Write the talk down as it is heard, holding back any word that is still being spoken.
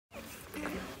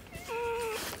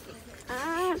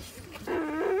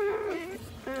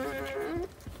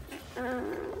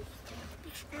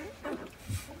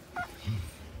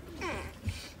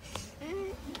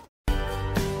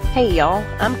Hey y'all,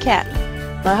 I'm Kat.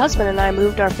 My husband and I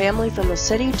moved our family from the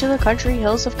city to the country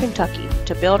hills of Kentucky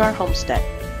to build our homestead,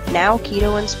 now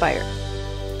keto inspired.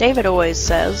 David always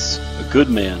says, "A good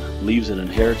man leaves an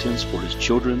inheritance for his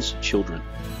children's children."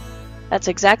 That's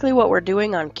exactly what we're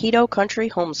doing on Keto Country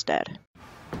Homestead.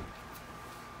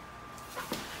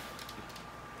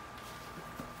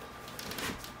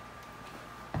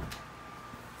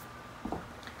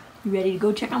 You ready to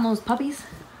go check on those puppies?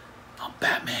 I'm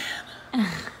Batman.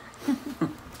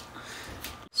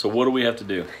 So what do we have to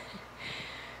do?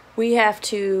 We have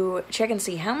to check and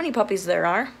see how many puppies there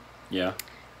are. Yeah.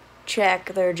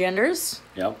 Check their genders.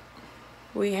 Yep.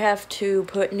 We have to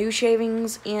put new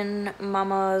shavings in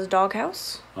Mama's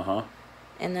doghouse. Uh-huh.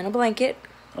 And then a blanket.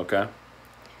 Okay.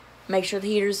 Make sure the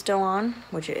heater's still on,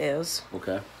 which it is.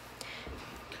 Okay.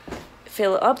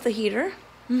 Fill up the heater.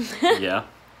 Yeah.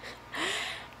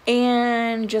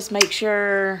 And just make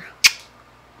sure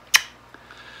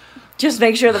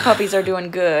the puppies are doing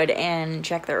good and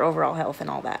check their overall health and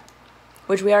all that.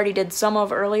 Which we already did some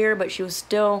of earlier, but she was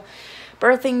still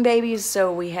birthing babies,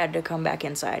 so we had to come back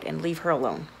inside and leave her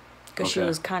alone. Because she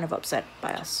was kind of upset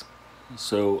by us.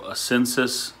 So a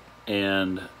census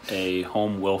and a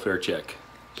home welfare check.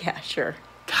 Yeah, sure.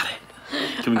 Got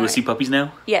it. Can we go see puppies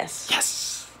now? Yes.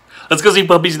 Yes. Let's go see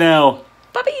puppies now.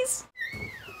 Puppies!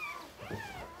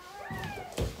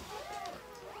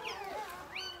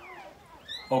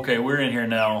 Okay, we're in here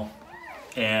now,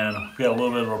 and we got a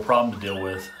little bit of a problem to deal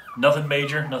with. Nothing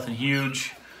major, nothing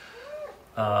huge,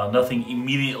 nothing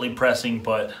immediately pressing,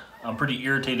 but I'm pretty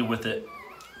irritated with it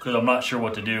because I'm not sure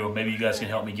what to do. Maybe you guys can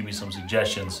help me, give me some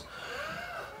suggestions.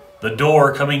 The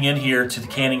door coming in here to the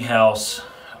canning house,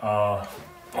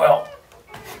 well,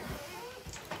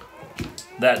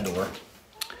 that door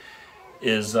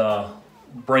is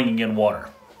bringing in water.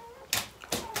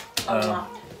 A lot.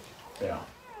 Yeah.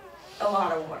 A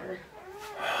lot of water.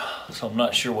 So I'm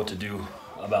not sure what to do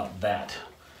about that.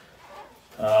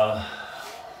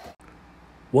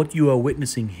 What you are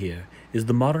witnessing here is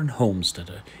the modern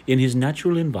homesteader in his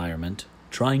natural environment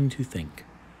trying to think.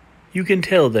 You can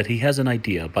tell that he has an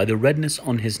idea by the redness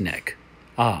on his neck.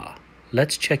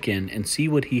 Let's check in and see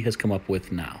what he has come up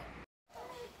with now.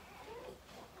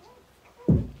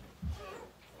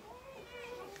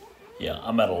 Yeah,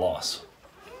 I'm at a loss.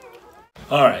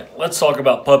 All right, let's talk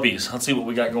about puppies. Let's see what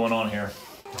we got going on here.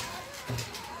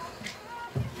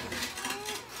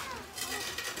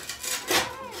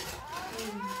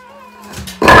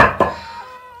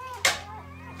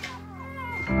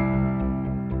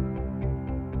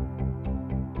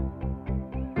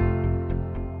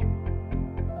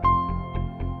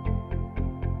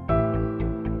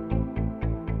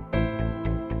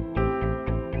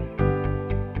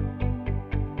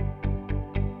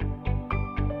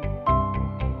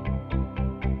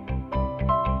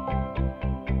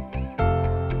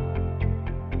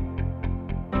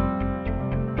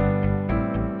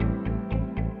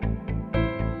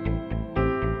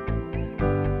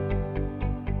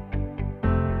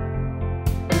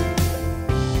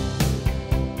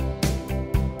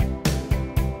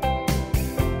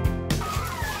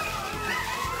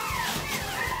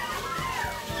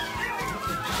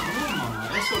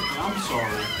 I'm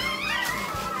sorry.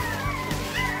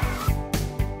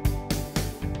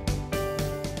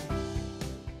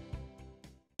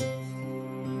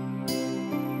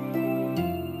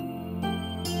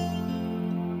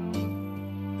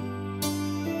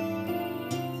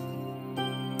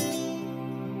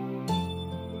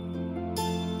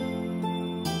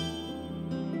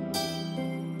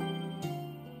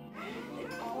 They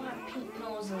all have pink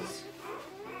noses.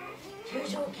 They're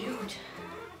so cute.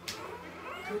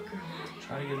 Good girl.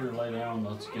 Try to get her to lay down.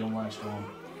 Let's get them latched on.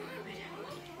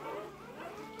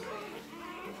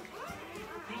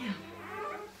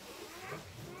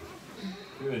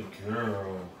 Good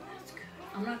girl. That's good.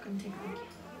 I'm not going to take her again.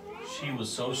 She was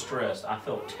so stressed. I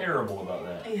felt terrible about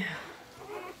that. Yeah.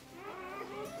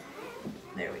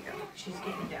 There we go. She's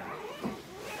getting down.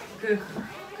 Good girl.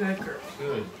 Good girl.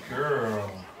 Good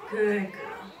girl. Good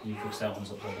girl. You fix that one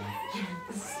upside down.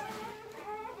 Yes.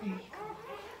 There you go.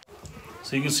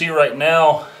 So you can see right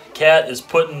now, Kat is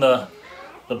putting the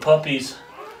puppies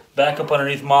back up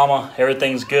underneath Mama.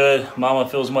 Everything's good. Mama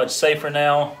feels much safer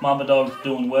now. Mama dog's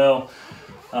doing well.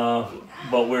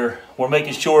 But we're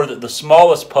making sure that the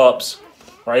smallest pups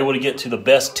are able to get to the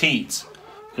best teats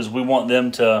because we want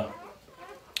them to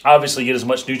obviously get as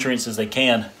much nutrients as they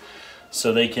can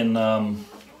so they can, I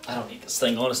don't need this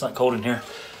thing on, it's not cold in here,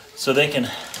 so they can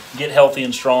get healthy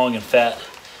and strong and fat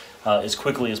as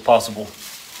quickly as possible.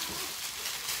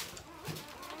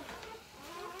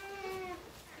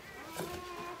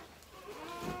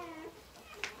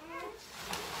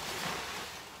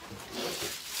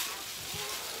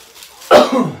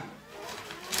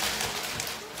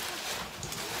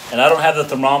 And I don't have the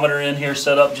thermometer in here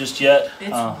set up just yet.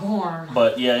 It's warm.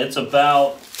 But yeah, it's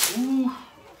about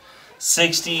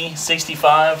 60,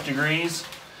 65 degrees.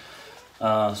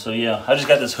 So yeah, I just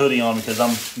got this hoodie on because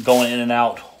I'm going in and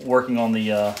out working on the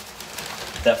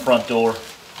that front door.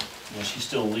 Yeah, she's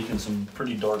still leaking some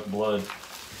pretty dark blood.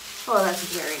 Oh, that's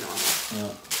very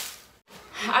normal.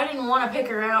 Yeah. I didn't want to pick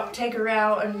her out, take her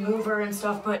out, and move her and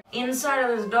stuff, but inside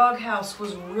of this doghouse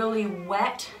was really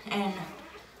wet, and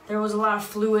there was a lot of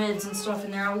fluids and stuff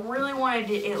in there. I really wanted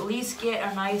to at least get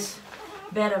a nice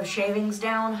bed of shavings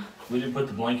down. We didn't put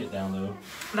the blanket down though.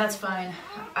 That's fine.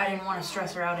 I didn't want to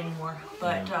stress her out anymore,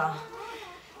 but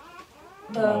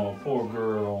oh, poor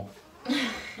girl.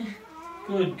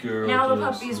 Good girl. Now the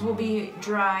puppies will be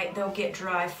dry. They'll get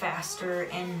dry faster,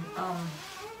 and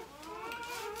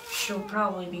she'll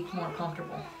probably be more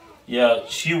comfortable. Yeah,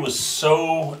 she was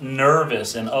so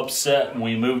nervous and upset when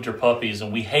we moved her puppies,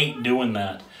 and we hate doing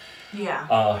that.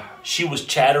 Yeah. She was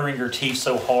chattering her teeth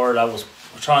so hard. I was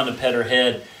trying to pet her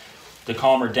head to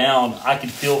calm her down. I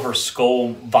could feel her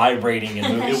skull vibrating,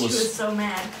 and it She was so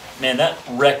mad. Man, that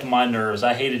wrecked my nerves.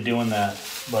 I hated doing that.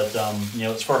 But, you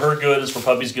know, it's for her good, it's for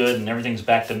puppy's good, and everything's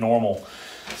back to normal.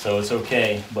 So it's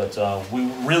okay. But we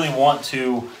really want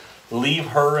to leave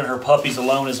her and her puppies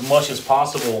alone as much as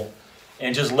possible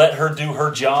and just let her do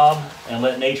her job and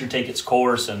let nature take its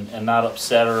course and not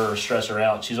upset her or stress her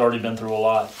out. She's already been through a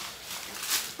lot.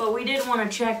 But we did want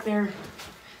to check their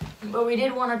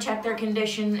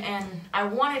condition, and I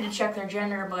wanted to check their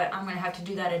gender, but I'm going to have to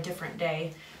do that a different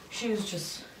day. She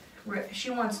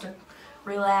wants to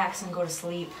relax and go to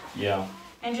sleep. Yeah.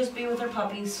 And just be with her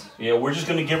puppies. Yeah, we're just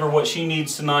going to give her what she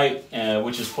needs tonight,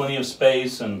 which is plenty of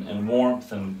space and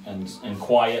warmth and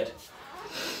quiet.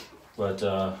 But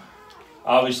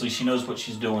obviously she knows what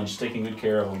she's doing. She's taking good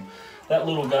care of him. That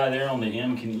little guy there on the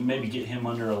end, can you maybe get him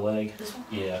under a leg? This one?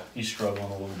 Yeah, he's struggling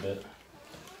a little bit.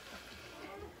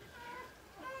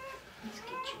 Let's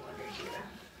get you under here.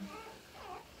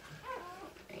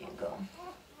 There you go.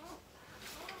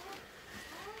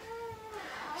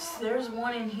 So there's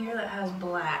one in here that has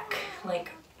black,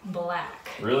 like black.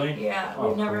 Really? Yeah, Oh,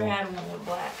 we've never cool. had one with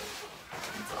black.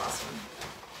 That's awesome.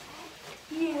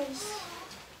 Yes.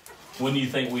 When do you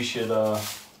think we should,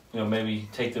 maybe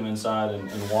take them inside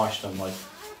and wash them? Like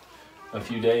a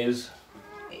few days?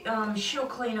 She'll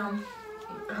clean them.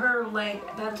 Her leg,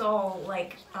 that's all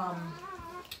like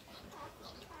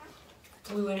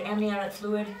fluid, amniotic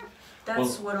fluid.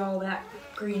 That's what all that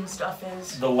green stuff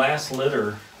is. The last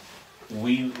litter,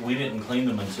 we didn't clean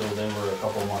them until they were a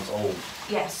couple months old.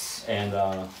 Yes. And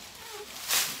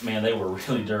man, they were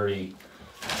really dirty.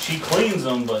 She cleans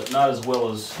them, but not as well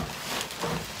as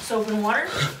Soap and water?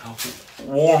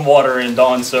 warm water and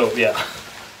Dawn soap. Yeah.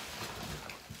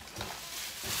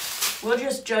 We'll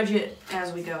just judge it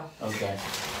as we go. Okay.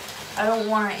 I don't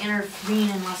want to intervene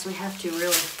unless we have to,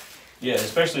 really. Yeah,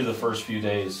 especially the first few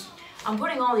days. I'm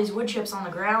putting all these wood chips on the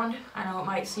ground. I know it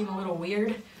might seem a little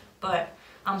weird, but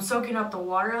I'm soaking up the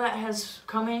water that has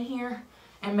come in here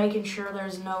and making sure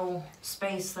there's no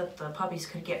space that the puppies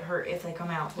could get hurt if they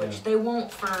come out, which they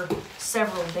won't for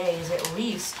several days at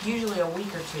least, usually a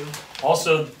week or two.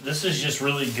 Also, this is just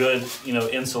really good,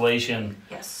 insulation.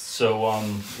 Yes. So,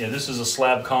 this is a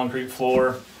slab concrete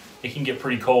floor. It can get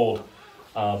pretty cold,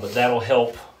 but that'll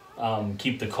help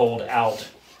keep the cold out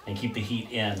and keep the heat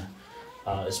in,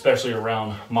 especially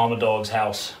around Mama Dog's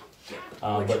house.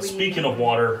 But speaking of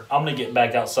water, I'm gonna get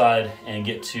back outside and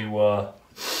get to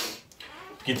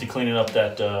cleaning up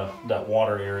that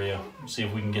water area. See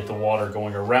if we can get the water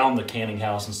going around the canning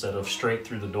house instead of straight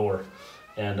through the door.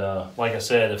 And like I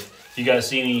said, if you guys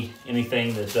see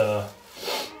anything that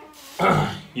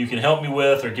you can help me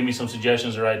with or give me some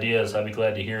suggestions or ideas, I'd be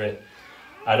glad to hear it.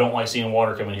 I don't like seeing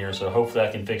water coming here, so hopefully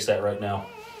I can fix that right now.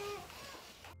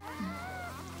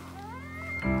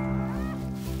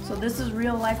 So this is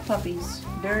real life puppies.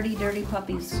 Dirty, dirty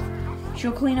puppies.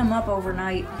 She'll clean them up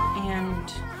overnight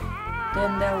and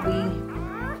then they'll be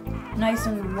nice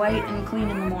and white and clean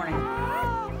in the morning.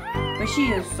 But she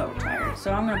is so tired,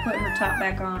 so I'm gonna put her top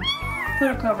back on,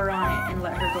 put a cover on it, and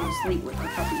let her go to sleep with the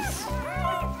puppies.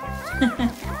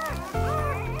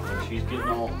 She's getting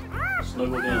all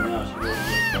snuggled in now.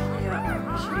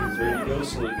 She's ready to go to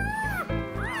sleep.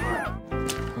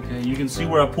 Okay, you can see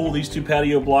where I pulled these two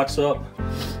patio blocks up.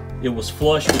 It was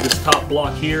flush with this top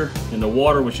block here, and the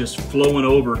water was just flowing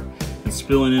over and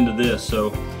spilling into this.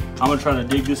 So I'm gonna try to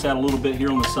dig this out a little bit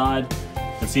here on the side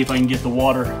and see if I can get the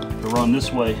water to run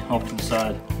this way off to the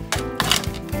side.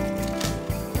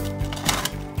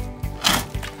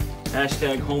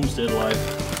 Hashtag homestead life.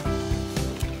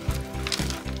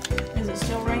 Is it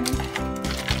still raining?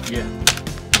 Yeah.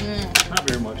 Not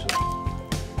very much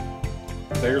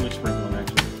though. Barely sprinkling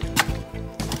actually.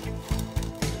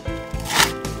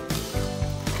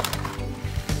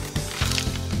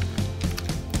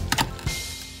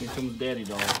 Here comes Daddy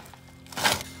Dog.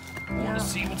 Yeah. Let's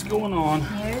see what's going on.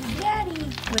 There's Daddy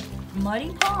with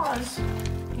muddy paws.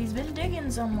 He's been digging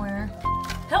somewhere.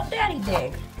 Help Daddy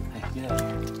dig. Heck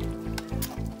yeah.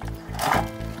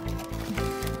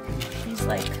 He's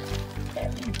like,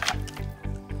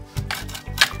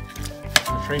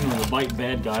 I trained him to bite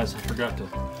bad guys. I forgot to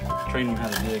train him how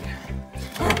to dig.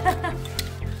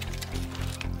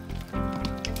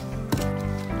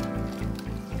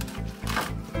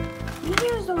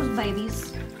 here's those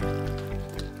babies.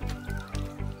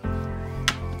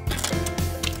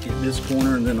 Get this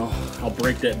corner and then I'll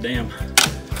break that dam.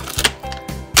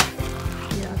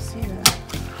 Yeah, I see that.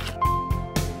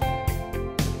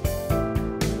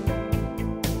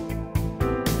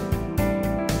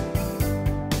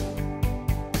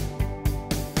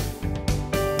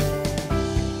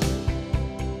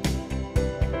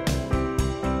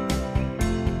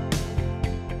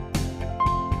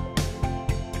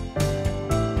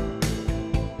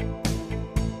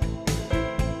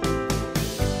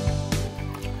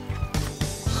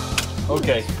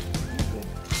 Okay,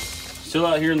 still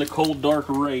out here in the cold, dark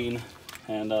rain,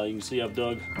 and you can see I've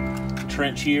dug a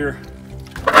trench here,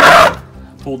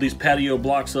 pulled these patio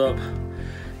blocks up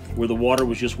where the water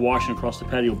was just washing across the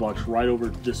patio blocks right over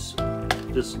this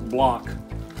block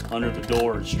under the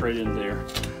door and straight in there.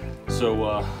 So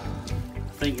I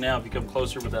think now if you come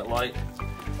closer with that light,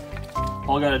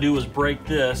 all I got to do is break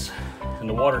this and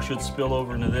the water should spill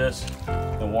over into this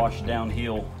and wash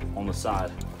downhill on the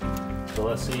side. So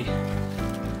let's see if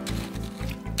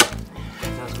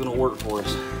that's gonna work for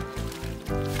us.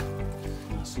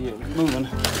 I see it moving.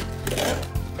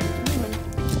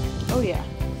 Oh yeah,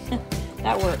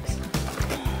 that works.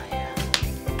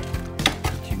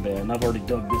 Not too bad. And I've already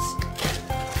dug this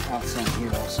out some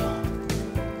here also.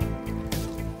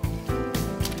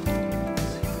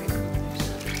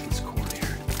 This corner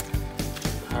here.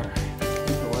 All right.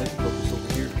 Keep the light focus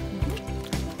over here.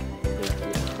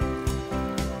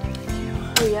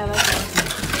 Oh yeah, that's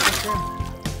awesome. For sure.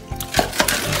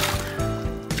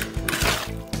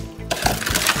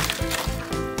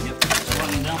 Yep, it's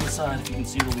running down the side if you can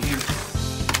see it over here.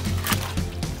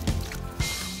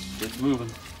 It's moving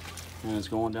and it's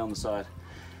going down the side.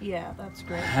 Yeah, that's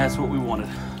great. That's what we wanted.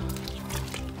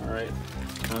 All right,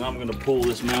 and I'm gonna pull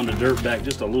this mound of dirt back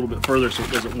just a little bit further so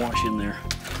it doesn't wash in there.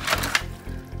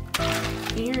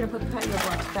 And you're gonna put the patio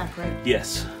blocks back, right?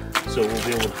 Yes, so we'll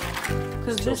be able to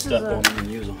Because still this step is on them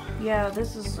and use them. yeah,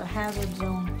 this is a hazard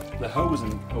zone. The hoe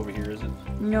isn't over here, is it?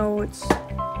 No, it's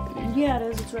yeah, it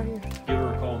is. It's right here. Give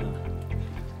her a call then.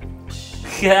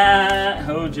 Yeah,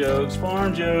 hoe jokes,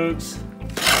 farm jokes.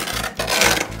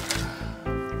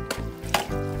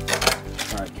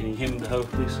 All right, can you hand me the hoe,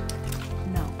 please?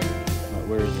 No. All right,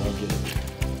 where is it? I'll get it.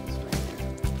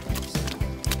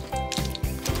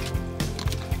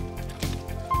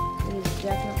 It is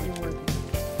definitely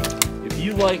working. If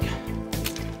you like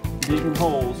digging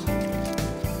holes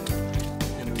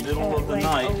in the middle of the Like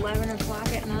night 11 o'clock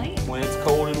at night. when it's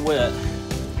cold and wet,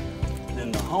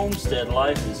 then the homestead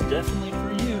life is definitely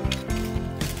for you.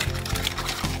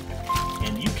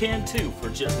 And you can too for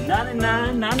just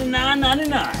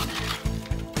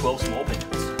 $99.99.99. 12 small payments.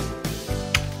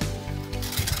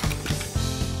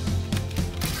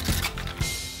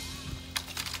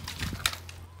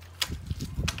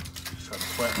 Just try to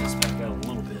flatten this back out a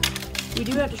little bit. We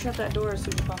do have to shut that door as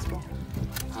soon as possible.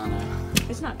 I know.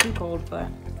 It's not too cold, but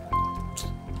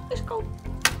it's cold.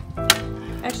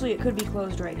 Actually, it could be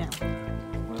closed right now.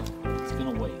 Well, it's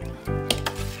gonna wait.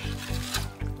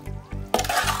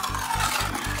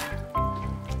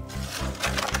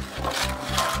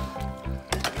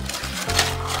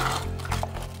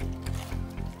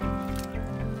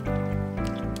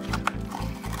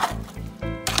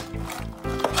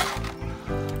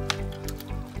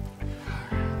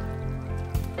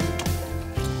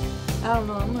 I don't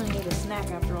know, I'm gonna need a snack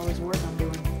after all this work I'm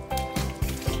doing.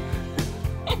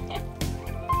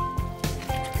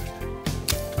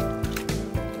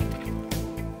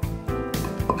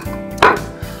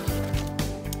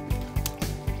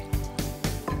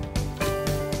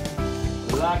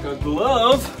 Like a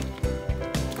glove.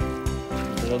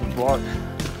 The other block.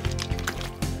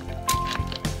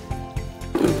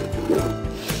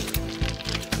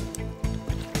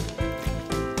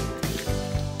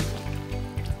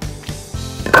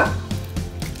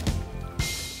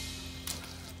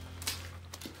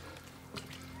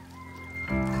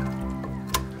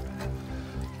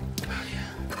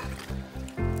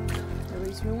 At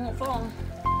least we won't fall.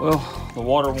 Well, the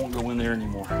water won't go in there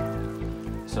anymore.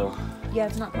 So Yeah,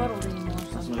 it's not puddled anymore.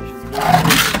 let's make sure.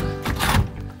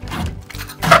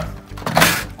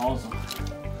 Awesome.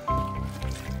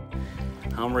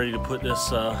 I'm ready to put this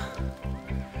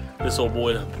this old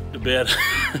boy to bed.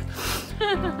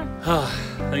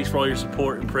 Thanks for all your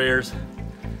support and prayers.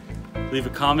 Leave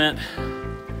a comment. If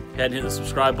you hadn't hit the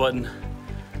subscribe button,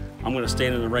 I'm gonna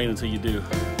stand in the rain until you do.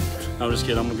 No, I'm just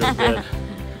kidding, I'm gonna go to bed.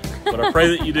 But I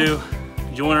pray that you do.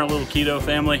 Join our little keto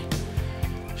family.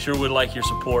 Sure would like your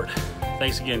support.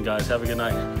 Thanks again, guys. Have a good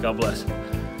night. God bless.